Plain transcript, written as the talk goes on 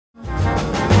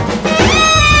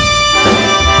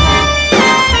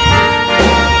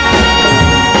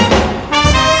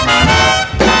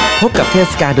พบกับเท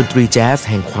ศกาลดนตรีแจ๊ส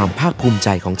แห่งความภาคภูมิใจ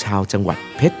ของชาวจังหวัด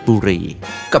เพชรบุรี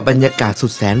กับบรรยากาศสุ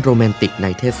ดแสนโรแมนติกใน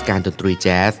เทศกาลดนตรีแ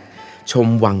จ๊สชม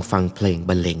วังฟังเพลง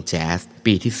บรรเลงแจ๊ส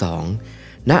ปีที่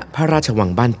 2 ณ พระราชวัง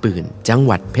บ้านปืนจังห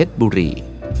วัดเพชรบุรี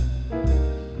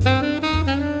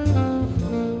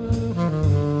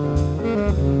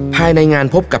ภายในงาน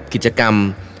พบกับกิจกรรม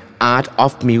Art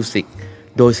of Music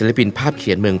โดยศิลปินภาพเ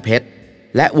ขียนเมืองเพชร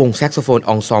และวงแซกโซโฟน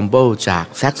องซอมเบิลจาก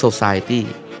แซกโซไซตี้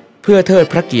เพื่อเทิด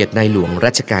พระเกียรติในหลวง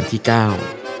รัชกาลที่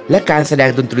 9 และการแสด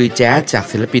งดนตรีแจ๊สจาก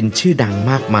ศิลปินชื่อดัง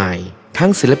มากมายทั้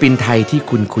งศิลปินไทยที่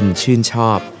คุณชื่นช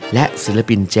อบและศิล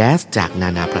ปินแจ๊สจากนา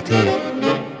นาประเทศ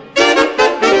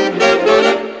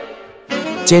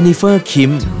เจนนิเฟอร์คิ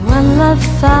มวันละ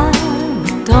ฟ้า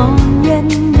ตอนเย็น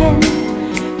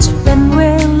จะเป็นเว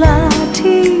ลา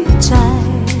ที่ใจ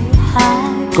หา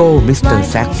ยโก้มิสเตอร์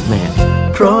แซกซ์แมน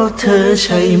เพราะเธอใ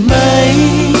ช่ไหม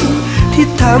ที่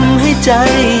ทำให้ใจ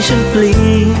ฉันเปลี่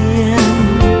ยน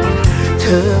เธ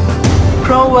อเพ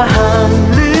ราะว่าห่าง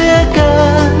เหลือเกิ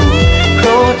นเพร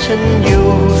าะฉันอยู่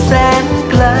แสน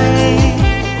ไกล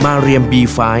มาเรียม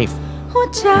B5 หัว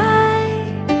ใจ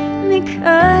ไม่เค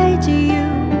ยจะอ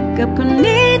ยู่กับคน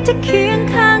นี้ที่เคียง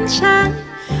ข้างฉัน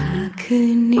คื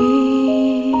น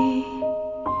นี้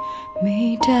ไม่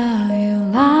ได้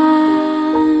ล้า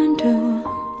นดวง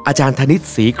อาจารย์ธนิต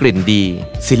ศรีกลิ่นดี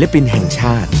ศิลปินแห่งช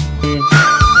าติ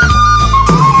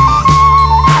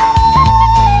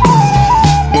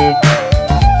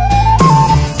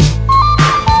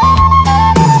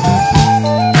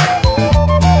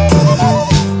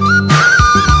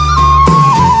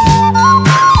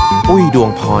อุ้ยดว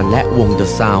งพรและวง The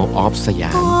Sound of สย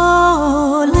าม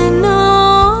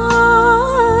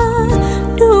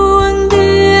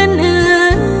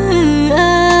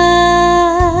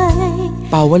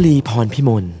เปาวลีพรพิม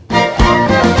ล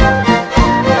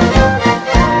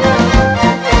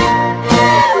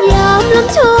ยามลม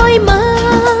โชยมา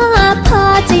พา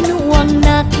ใจหน่วงห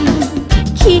นัก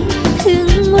คิดถึง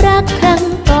รักครั้ง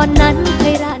ตอนนั้นเค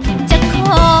ยรันจะข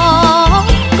อ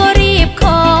ก็รีบข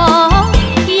อ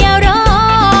อย่ารอ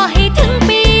ให้ถึง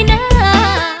ปีหน้า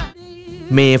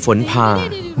เมฝนพา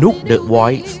นุก The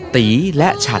Voice ตีและ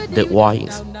ฉัด The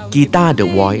Voice กีตาร์ The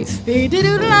Voice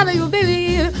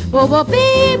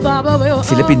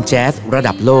ศิลปินแจ๊สระ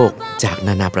ดับโลกจากน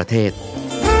านาประเทศ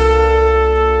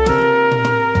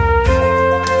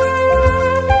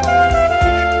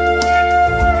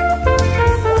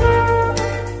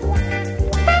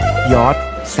ยอด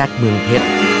แซกเมืองเพชร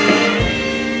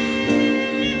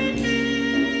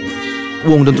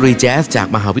วงดนตรีแจ๊สจาก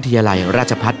มหาวิทยาลัยรา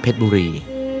ชภัฏเพชรบุรี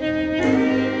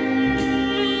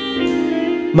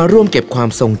มาร่วมเก็บความ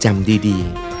ทรงจำดี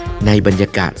ๆในบรรยา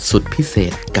กาศสุดพิเศ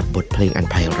ษกับบทเพลงอัน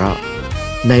ไพเราะ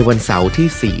ในวันเสาร์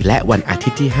ที่ 4 และวันอาทิ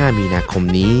ตย์ที่ 5 มีนาคม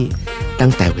นี้ตั้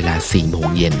งแต่เวลา 4 โมง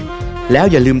เย็นแล้ว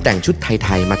อย่าลืมแต่งชุดไท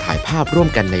ยๆมาถ่ายภาพร่วม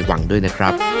กันในวังด้วยนะครั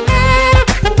บ